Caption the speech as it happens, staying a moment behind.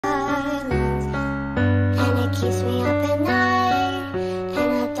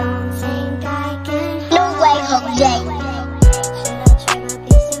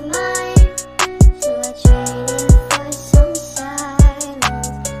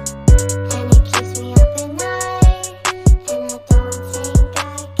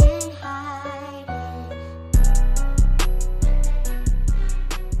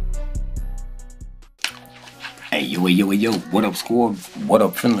Yo, what up, squad? What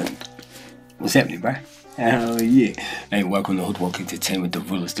up, Finland? What's happening, bro? Hell yeah. Hey, welcome to HOODROK Entertainment, the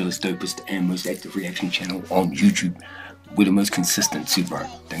realest, dopest, and most active reaction channel on YouTube. We're the most consistent too, bro.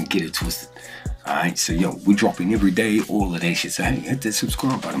 Don't get it twisted. Alright, so yo, we're dropping every day, all of that shit. So hey, hit that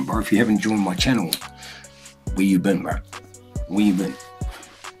subscribe button, bro. If you haven't joined my channel, where you been, bro? Where you been?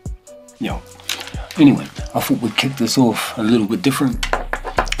 Yo. Anyway, I thought we'd kick this off a little bit different.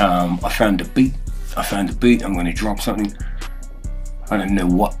 I found a beat. I'm gonna drop something. I don't know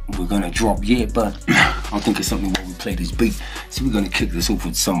what we're gonna drop yet, but I think it's something where we play this beat. So we're gonna kick this off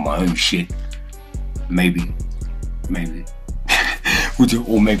with some of my own shit. Maybe.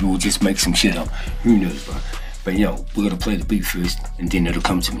 Or maybe we'll just make some shit up. Who knows, bro? But yo, we're gonna play the beat first, and then it'll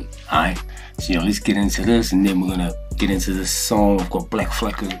come to me. Alright? So yo, let's get into this, and then we're gonna get into this song. I've got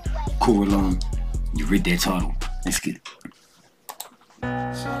Blacflaco, Korelon. You read that title. Let's get it.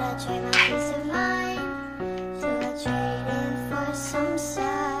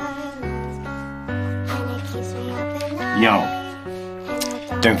 Yo,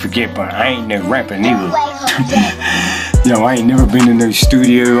 don't forget, but I ain't no rapper neither. Yo, I ain't never been in no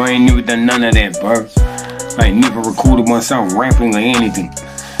studio. I ain't never done none of that, bro. I ain't never recorded myself rapping or anything.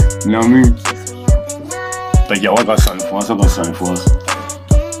 You know what I mean? But yo, I got something for us.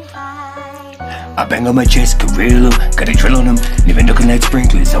 I bang on my chest, Korelon, got a drill on them, living looking like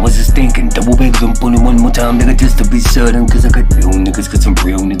sprinklers. I was just thinking, double bags, I'm pulling one more time, nigga, just to be certain. Cause I got real niggas, got some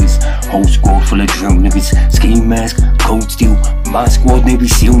real niggas. Whole squad full of drill niggas. Ski mask, cold steel, my squad Navy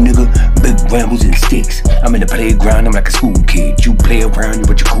SEAL nigga. Big rambles and sticks. I'm in the playground, I'm like a school kid. You play around, you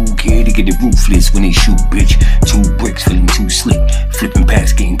but you cool kid. They get the ruthless when they shoot, bitch. 2 bricks, feeling too slick. Flipping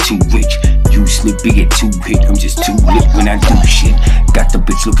packs, getting too rich. You slip, you get too hit. I'm just too lit when I do shit. Got the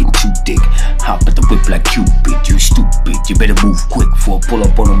bitch looking too thick. Hop at the whip like Cupid, you stupid. You better move quick before I pull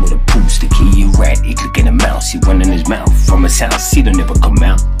up on him with a pool stick. He a rat, he clicking a mouse. He running his mouth from his house, he don't never come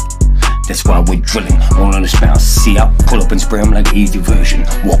out. That's why we're drilling, all on the spouse. See, I pull up and spray him like easy version.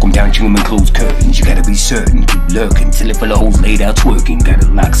 Walk him down, ching him and close curtains. You gotta be certain, keep lurking till it for the hoes laid out twerking. Got it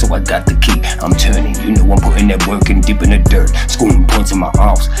locked, so I got the key. I'm turning, you know I'm putting that work in deep in the dirt. Scoring points in my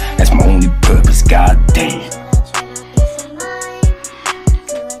arms, that's my only purpose, god damn.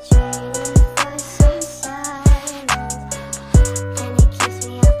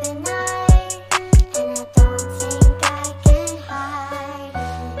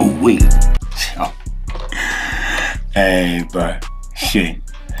 Oh. Hey, but shit,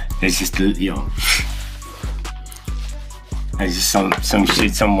 it's just yo, it's just some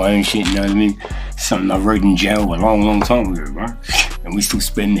shit, some of my own shit. You know what I mean? Something I wrote in jail a long time ago, bro. And we still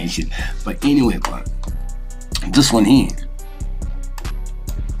spend that shit. But anyway, bro, this one here,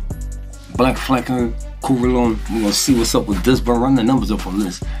 Blacflaco, Korelon. We're gonna see what's up with this, bro. Run the numbers up on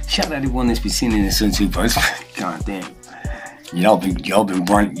this. Shout out everyone that's been seeing this on YouTube, bro. God damn. Y'all been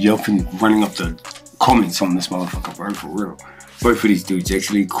running up the comments on this motherfucker, bro, for real. Both of these dudes,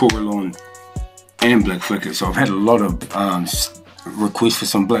 actually, Korelon and Blacflaco. So I've had a lot of requests for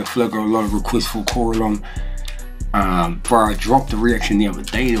some Blacflaco, a lot of requests for Korelon. Bro, I dropped the reaction the other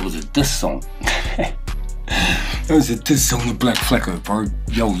day. There was a diss song. There was a diss song to Blacflaco, bro.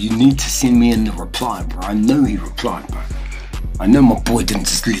 Yo, you need to send me in the reply, bro. I know he replied, bro. I know my boy didn't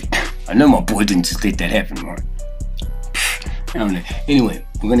just let that happen, bro. I don't know. Anyway,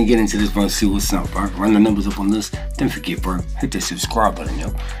 we're gonna get into this, bro. See what's up, bro. Run the numbers up on this. Don't forget, bro. Hit that subscribe button,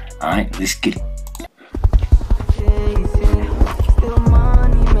 yo. Alright, let's get it.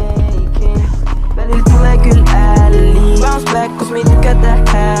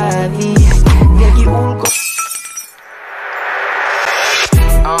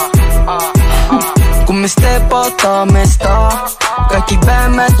 Kun me stepataan mesta, kaikki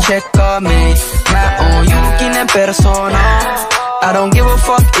bämmät tsekkaa meit. Mä oon julkinen persoona, I don't give a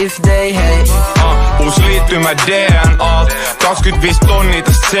fuck if they hate. Uus liittymä DNA, 25 tonnia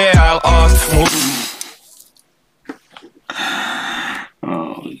tästä CLAs.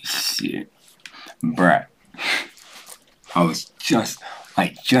 Oh shit, bruh.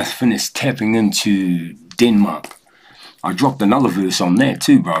 I just finished tapping into Denmark. I dropped another verse on that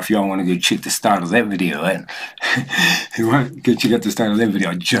too, bro. If y'all want to go check the start of that video, go check out the start of that video.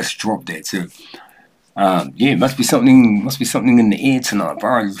 I just dropped that too. Yeah, must be something in the air tonight,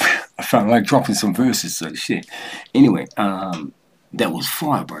 bro. I felt like dropping some verses, so shit. Anyway, that was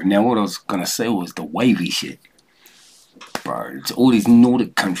fire, bro. Now what I was gonna say was the wavy shit, bro. It's all these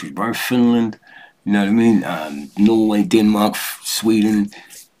Nordic countries, bro. Finland, you know what I mean? Norway, Denmark, Sweden.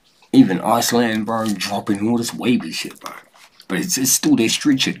 Even Iceland, bro, dropping all this wavy shit, bro. But it's still their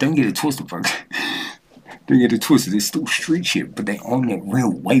street shit. Don't get it twisted, bro. Don't get it twisted. It's still street shit, but they on that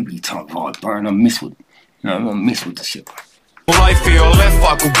real wavy type vibe, bro. And I miss with it. No, I'm gonna mess with the shit. Life on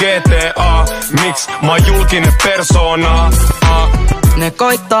leffa ku GTA. Miksi mä oon julkinen persoona? Ne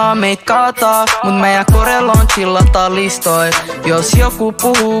koittaa meit kaataa, mut meidän Korelon chillataan listoi. Jos joku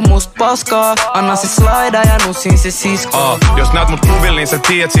puhuu must paskaa, anna se slaida ja nussin se sisko. Jos näet mut kuvilla, niin sä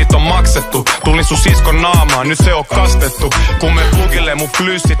tiedät siitä on maksettu. Tulin sun siskon naamaan, nyt se on kastettu. Kun me plugille mun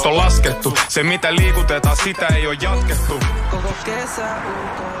flyssit on laskettu. Se mitä liikutetaan, sitä ei oo jatkettu. Koko kesä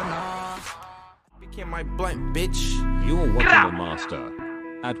ulkona. My blunt, bitch. You're watching the master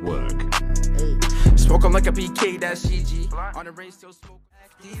at work. Smoke 'em like a PK, that's CG. On the race, still smoke.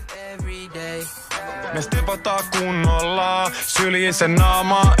 Active every day. Me stepataan kunnolla, syljessä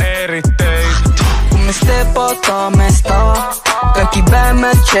naama eritteis. Kun me stepataan mestaa, kaikki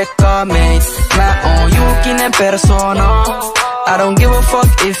bämmät tsekkaa meit. Mä oon julkinen persoona, I don't give a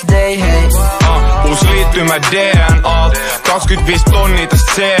fuck if they hate. Uus liittymä DNAlt, 25 tonnia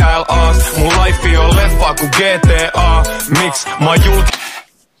tästä CLAst. Mun life on leffa ku GTA. Miksi mä oon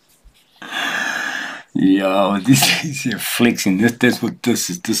Yo, this is a flexing. That's what this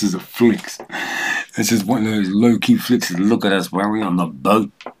is. This is a flex. It's just one of those low-key flexes. Look at us, bro. We're on the boat.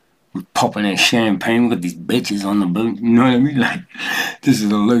 We're popping that champagne. We got these bitches on the boat. You know what I mean? Like, this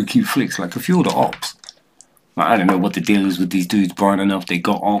is a low-key flex. Like, if you're the ops, like, I don't know what the deal is with these dudes, bro. I don't know if they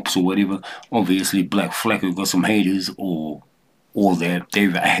got ops or whatever. Obviously, Blacflaco got some haters, or they're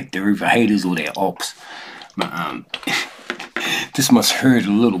either haters or they're ops. But this must hurt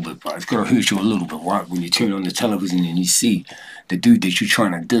a little bit, bro. It's gotta hurt you a little bit, right? When you turn on the television and you see the dude that you're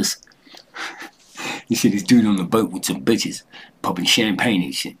trying to diss. You see this dude on the boat with some bitches popping champagne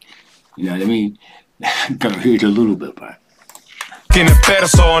and shit. You know what I mean? Gotta hurt a little bit, bro.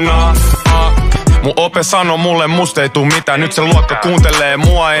 Persoona. Mun ope sano mulle musta ei tuu mitään. Nyt se luokka kuuntelee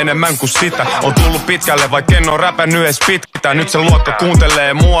mua enemmän kuin sitä. On tullut pitkälle vaikka en oo räpännyt ees pitkään. Nyt se luokka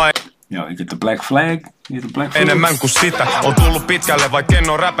kuuntelee mua Yo, you get the black flag? You get the black flag? enemmän kuin sitä. On tullut pitkälle vaikka en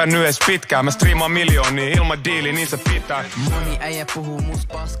oo räpännyt ees pitkään. Mä striimaan miljoonia ilman diili, niin se pitää. Moni äijä puhuu must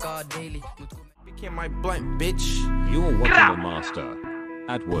paskaa daily. My blunt, bitch. You're watching the master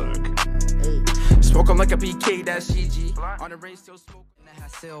at work. Smoke 'em like a PK, that's CG. On the race, still smoke. Nähdään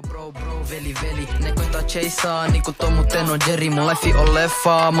se on bro, veli. Ne koittaa chaseaa niinku Tom, mut en oo Jerry. Mun life on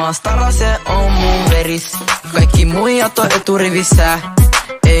leffaa, maastara se on mun veris. Kaikki muijat on eturivissä.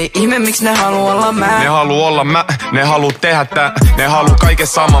 Ei ihme miksi ne haluu olla mä. Ne haluu olla mä, ne haluu tehdä tää. Ne haluu kaiken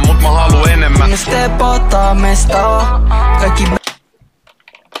sama, mut mä haluu enemmän. Me stepataan mestaa, kaikki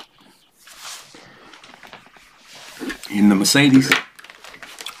In the Mercedes.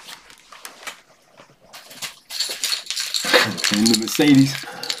 In the Mercedes.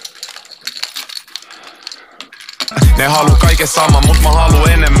 Ne haluu kaiken sama, mut mä haluu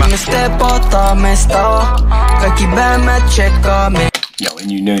enemmän. Me stepataan mestaa, kaikki bämmät tsekkaa me. Yo,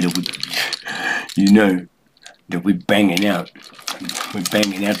 and you know that we're banging out. We're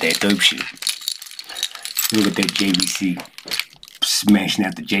banging out that dope shit. Look at that JVC. Smashing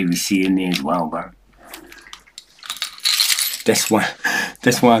out the JVC in there as well, bro. That's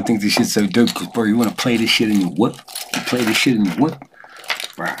why I think this shit's so dope, cause bro, you wanna play this shit in your whip? You play this shit in your whip?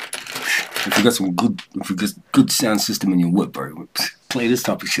 Bro. If you got good sound system in your whip, bro, play this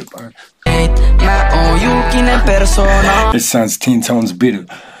type of shit, bro. Mä oon julkinen persoona. It sounds 10 times better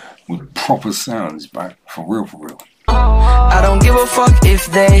with proper sounds, bro. For real. I don't give a fuck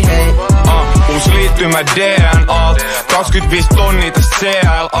if they hate. Uus liittymä DNAlt, 25 tonnia tästä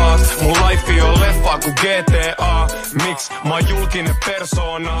CLAst. Mun life on leffa ku GTA. Miksi mä oon julkinen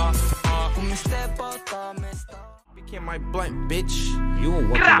persoona? Kun me stepataan mestaa. My blunt, bitch. You're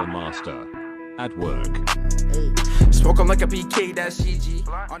watching the master at work. Smoke 'em like a PK, that's CG.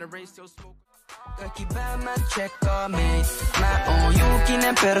 On the race, still smoke. Kaikki bämmät tsekkaa meit. Mä oon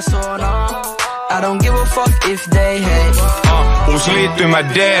julkinen persoona. I don't give a fuck if they hate. Uus liittymä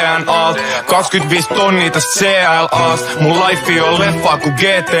DNAlt, 25 tonnia tästä CLAst. Mun life on leffa ku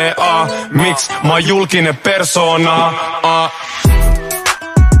GTA. Miksi mä oon julkinen persoona?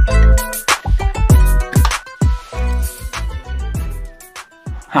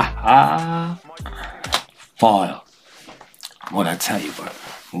 Fire. What I tell you, bro.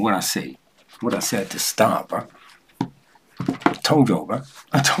 What I say at the start, bro. I told y'all, bro.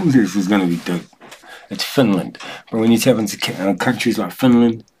 I told you this was gonna be dope. It's Finland. But when you tap into countries like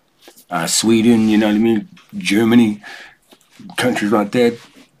Finland, Sweden, you know what I mean? Germany, countries like that,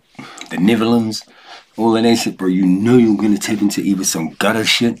 the Netherlands, all of that shit, bro, you know you're gonna tap into either some gutter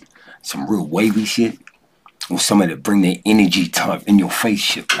shit, some real wavy shit, or somebody that bring their energy type in your face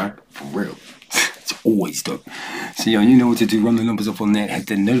shit, bro. For real. It's always dope. So, yo, you know what to do. Run the numbers up on that. Hit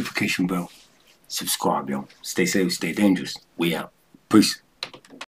the notification bell. Subscribe, yo. Stay safe, stay dangerous. We out. Peace.